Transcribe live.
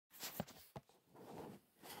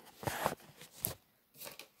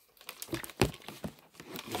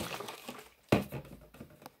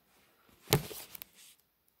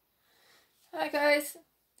guys.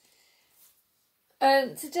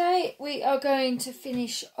 Today we are going to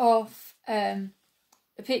finish off the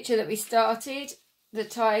picture that we started, the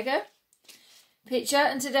tiger picture,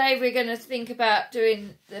 and today we're going to think about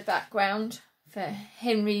doing the background for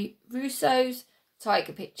Henri Rousseau's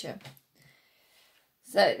tiger picture.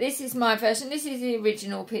 So this is my version. This is the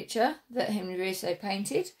original picture that Henri Rousseau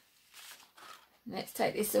painted. Let's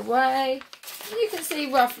take this away. You can see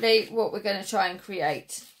roughly what we're going to try and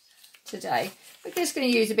create today. We're just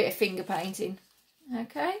going to use a bit of finger painting.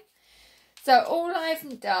 Okay. So all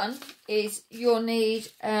I've done is you'll need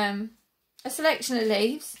a selection of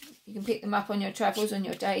leaves. You can pick them up on your travels, on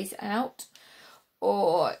your days out.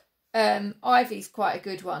 Or ivy's quite a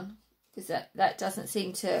good one, because that doesn't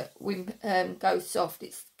seem to go soft.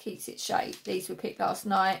 It keeps its shape. These were picked last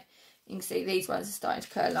night. You can see these ones are starting to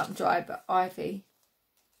curl up and dry, but ivy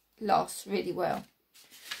lasts really well.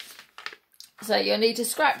 So you'll need a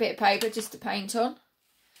scrap bit of paper just to paint on.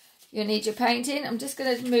 You'll need your painting. I'm just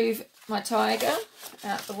going to move my tiger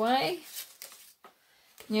out the way.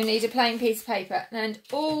 You'll need a plain piece of paper. And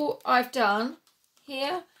all I've done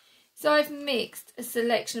here is I've mixed a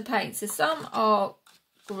selection of paints. So some are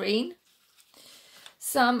green.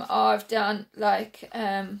 Some I've done like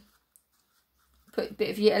put a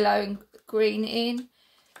bit of yellow and green in.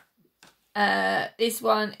 This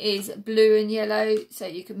one is blue and yellow, so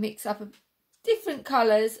you can mix up different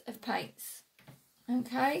colours of paints.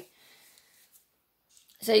 Okay,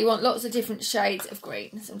 so you want lots of different shades of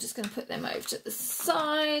green. So I'm just going to put them over to the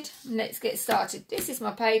side and let's get started. This is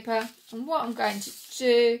my paper, and what I'm going to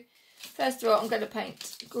do, first of all, I'm going to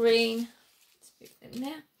paint green. Let's put them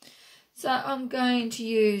there. So I'm going to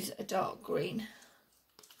use a dark green.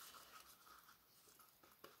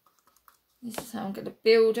 This is how I'm going to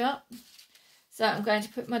build up. So I'm going to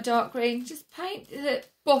put my dark green, just paint the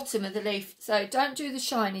bottom of the leaf. So don't do the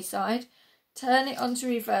shiny side. Turn it onto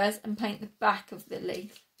reverse and paint the back of the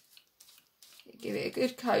leaf. Give it a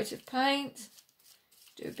good coat of paint.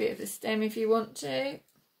 Do a bit of the stem if you want to.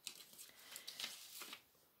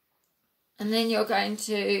 And then you're going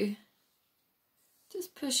to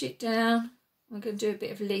just push it down. We're going to do a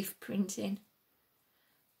bit of leaf printing.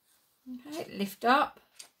 Okay, lift up.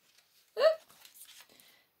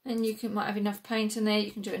 Then you might have enough paint in there. You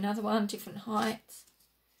can do another one, different heights.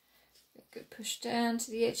 Good push down to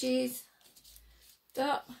the edges.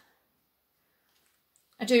 Up.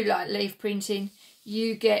 I do like leaf printing.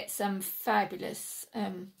 You get some fabulous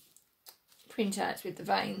printouts with the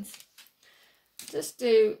veins. Just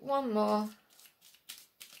do one more.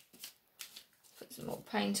 Put some more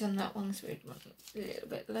paint on that one, so we want a little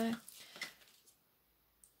bit there.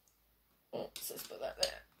 Oops, let's put that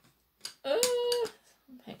there.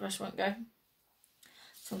 Paintbrush won't go.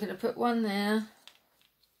 So I'm going to put one there.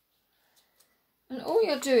 And all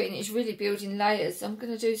you're doing is really building layers. I'm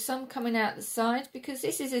going to do some coming out the side because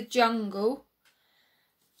this is a jungle.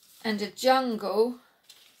 And a jungle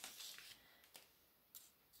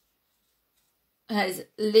has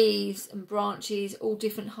leaves and branches, all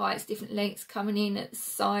different heights, different lengths, coming in at the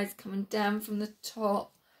sides, coming down from the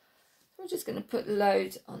top. So I'm just going to put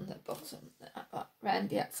loads on the bottom, around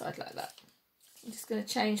the outside like that. I'm just going to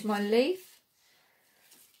change my leaf.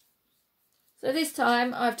 So this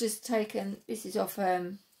time I've just taken, this is off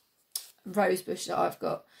a rose bush that I've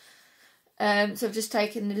got. So I've just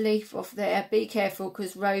taken the leaf off there. Be careful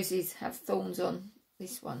because roses have thorns on.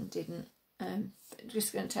 This one didn't. I'm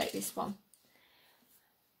just going to take this one.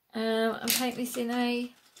 And paint this in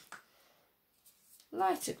a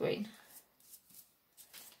lighter green.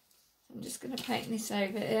 I'm just going to paint this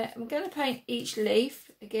over there. I'm going to paint each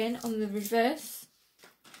leaf again on the reverse.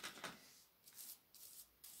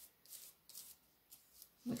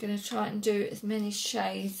 We're going to try and do as many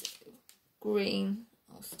shades of green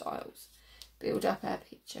or styles. Build up our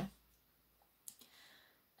picture.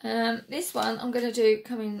 This one I'm going to do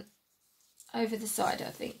coming over the side,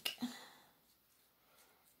 I think.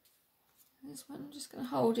 This one I'm just going to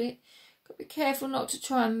hold it. Got to be careful not to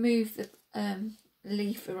try and move the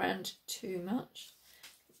leaf around too much.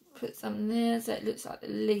 Put some there so it looks like the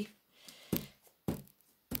leaf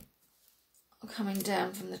coming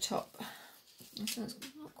down from the top. This one's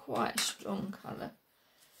not quite a strong colour.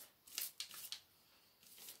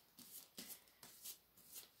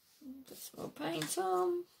 Put some more paint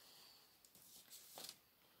on.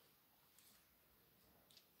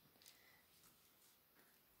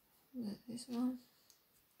 This one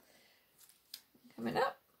coming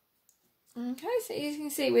up. Okay, so you can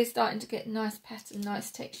see we're starting to get nice pattern,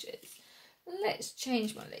 nice textures. Let's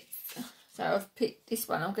change my leaf. So I've picked this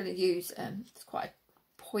one. I'm going to use it's quite a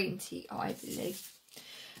pointy ivy leaf.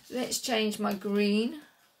 Let's change my green.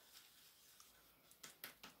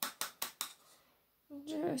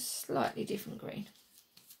 a slightly different green.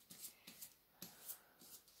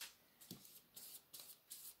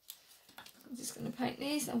 I'm just going to paint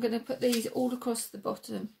these. I'm going to put these all across the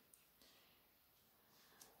bottom.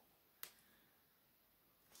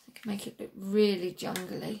 I can make it look really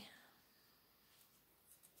jungly.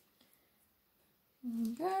 There we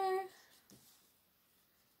go.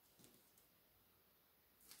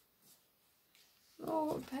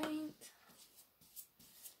 More paint.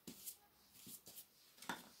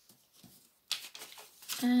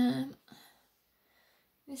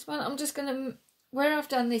 This one, I'm just going to, where I've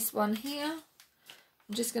done this one here,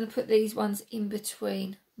 I'm just going to put these ones in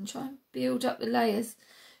between and try and build up the layers,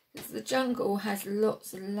 because the jungle has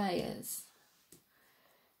lots of layers.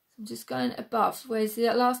 I'm just going above, whereas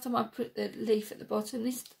the last time I put the leaf at the bottom,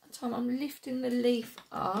 this time I'm lifting the leaf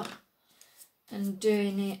up and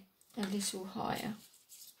doing it a little higher.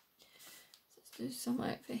 So let's do some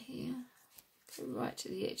over here. Go right to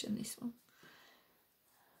the edge on this one.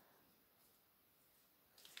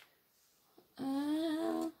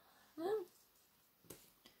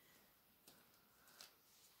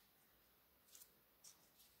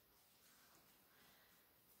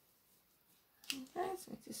 Okay,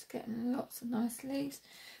 so we're just getting lots of nice leaves.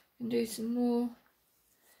 We can do some more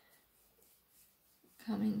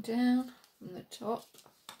coming down from the top.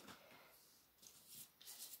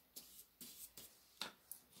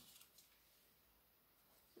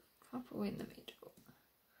 A couple in the middle,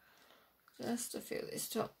 just to fill this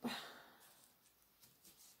top.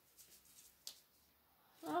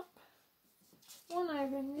 Up, one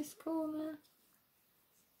over in this corner.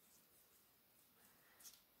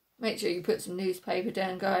 Make sure you put some newspaper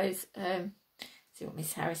down, guys. See what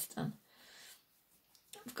Miss Harris done.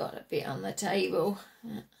 I've got a bit on the table.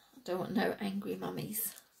 I don't want no angry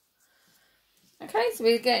mummies. Okay, so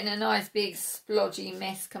we're getting a nice big splodgy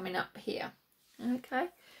mess coming up here. Okay.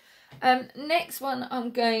 Next one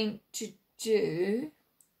I'm going to do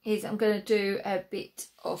is I'm going to do a bit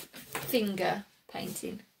of finger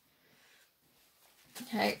painting.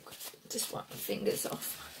 Okay, just wipe my fingers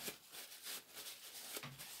off.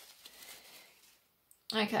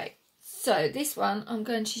 Okay, so this one I'm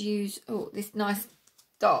going to use, this nice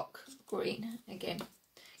dark green again.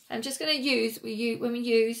 I'm just going to use, when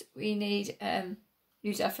we need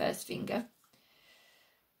use our first finger.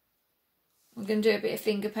 I'm going to do a bit of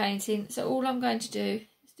finger painting. So all I'm going to do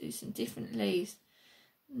is do some different leaves.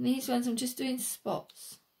 And these ones I'm just doing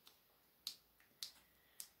spots.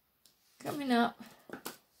 Coming up.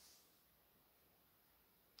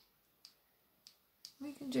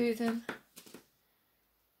 We can do them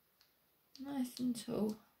nice and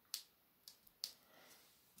tall.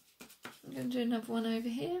 I'm going to do another one over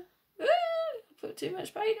here. I put too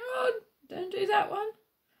much paint on. Don't do that one.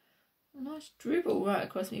 A nice dribble right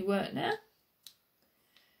across my work now.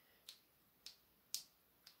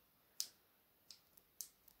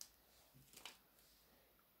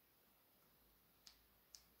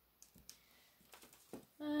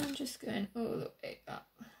 I'm just going all the way up.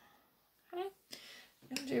 Okay.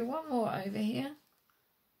 I'm going to do one more over here.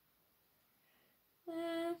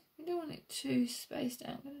 We don't want it too spaced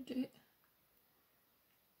out. I'm going to do it.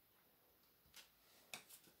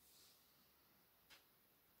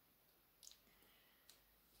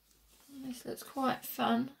 This looks quite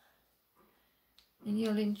fun, and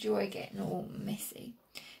you'll enjoy getting all messy.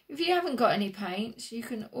 If you haven't got any paints, you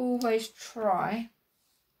can always try.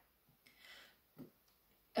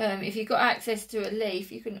 If you've got access to a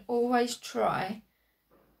leaf, you can always try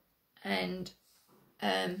and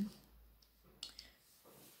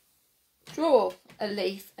draw a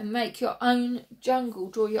leaf and make your own jungle,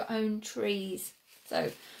 draw your own trees. So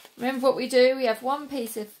remember what we do, we have one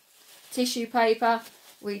piece of tissue paper,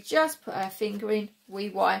 we just put our finger in, we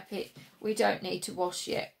wipe it, we don't need to wash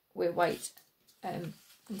yet, we'll wait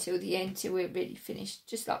until the end, till we're really finished,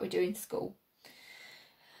 just like we do in school.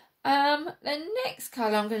 The next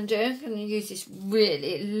colour I'm going to use this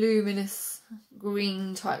really luminous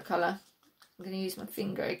green type colour. I'm going to use my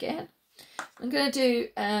finger again. I'm going to do,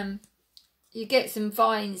 you get some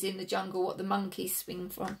vines in the jungle, what the monkeys swing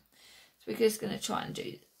from. So we're just going to try and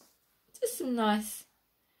do just some nice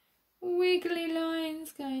wiggly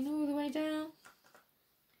lines going all the way down.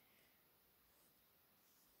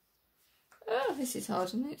 Oh, this is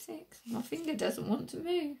hard on lipsticks. My finger doesn't want to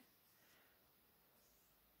move.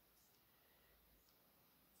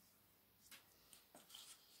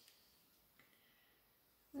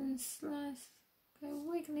 And slice, go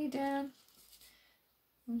wiggly down.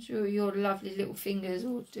 I'm sure your lovely little fingers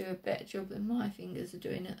will do a better job than my fingers are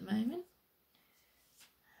doing at the moment.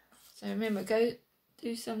 So remember, go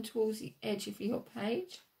do some towards the edge of your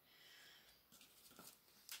page.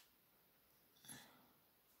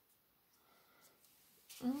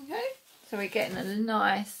 Okay, so we're getting a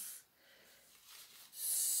nice,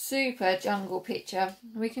 super jungle picture.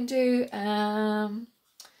 We can do, let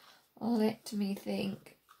me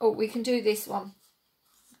think. Oh, we can do this one.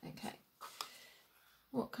 Okay.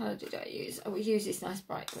 What colour did I use? Oh, we use this nice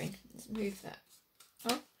bright green. Let's move that.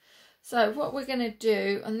 Oh. So what we're going to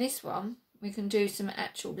do on this one, we can do some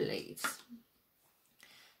actual leaves.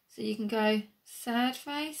 So you can go sad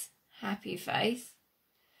face, happy face.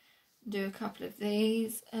 Do a couple of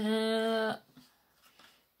these. Try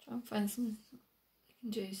and find some. You can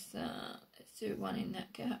do some. Let's do one in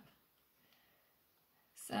that gap.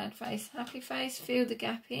 Sad face, happy face. Fill the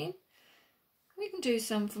gap in. We can do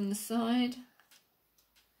some from the side.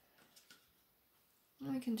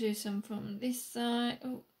 We can do some from this side.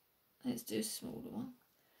 Oh, let's do a smaller one.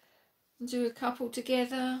 Do a couple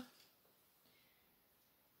together.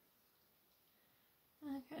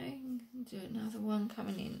 Okay, do another one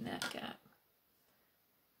coming in that gap.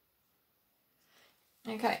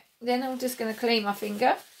 Okay, then I'm just going to clean my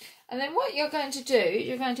finger. And then what you're going to do,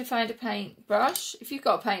 you're going to find a paintbrush. If you've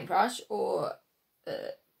got a paintbrush or a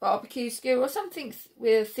barbecue skewer or something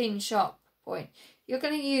with a thin, sharp point, you're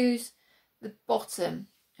going to use the bottom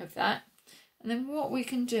of that. And then what we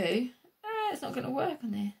can do, it's not going to work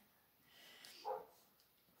on there.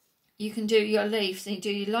 You can do your leaves, and you do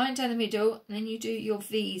your line down the middle, and then you do your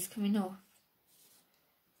V's coming off.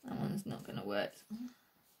 That one's not going to work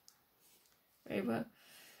very well.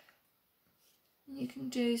 You can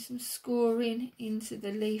do some scoring into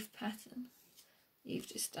the leaf pattern you've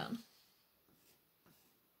just done.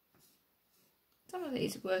 Some of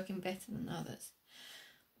these are working better than others.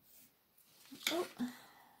 Oh.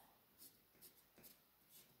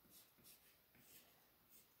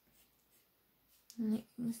 And you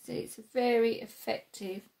can see it's a very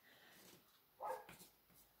effective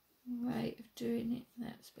way of doing it.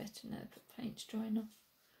 That's better now, the paint's drying off.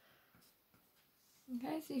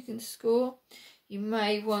 Okay, so you can score. You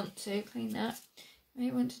may want to clean that. You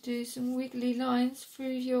may want to do some wiggly lines through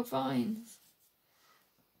your vines.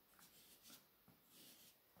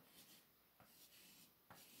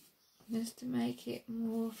 Just to make it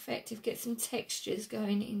more effective, get some textures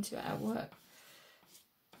going into our work.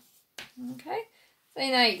 Okay. So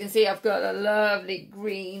now you can see I've got a lovely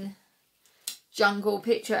green jungle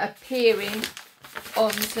picture appearing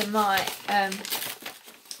onto my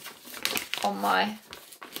on my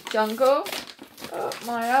jungle. Oh,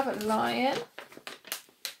 my other lion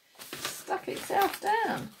stuck itself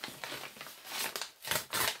down.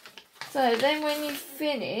 So then when you've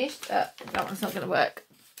finished, that one's not going to work.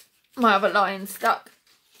 My other lion's stuck.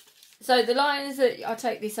 So the lines that I'll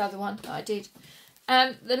take this other one that I did.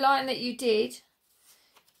 The line that you did,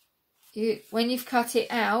 when you've cut it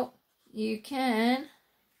out, you can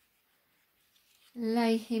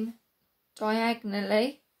lay him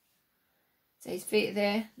diagonally. So his feet are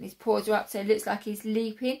there, and his paws are up, so it looks like he's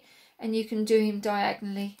leaping, and you can do him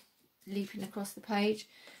diagonally, leaping across the page.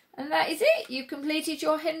 And that is it. You've completed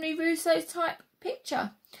your Henri Rousseau type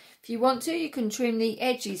picture. If you want to, you can trim the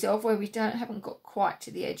edges off where we haven't got quite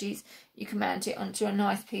to the edges. You can mount it onto a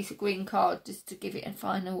nice piece of green card just to give it a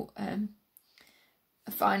final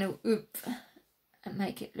oomph and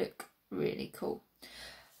make it look really cool.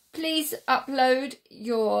 Please upload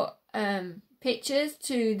your pictures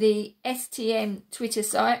to the STM Twitter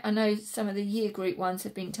site. I know some of the year group ones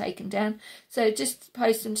have been taken down, so just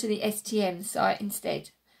post them to the STM site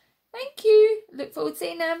instead. Thank you. Look forward to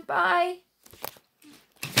seeing them. Bye.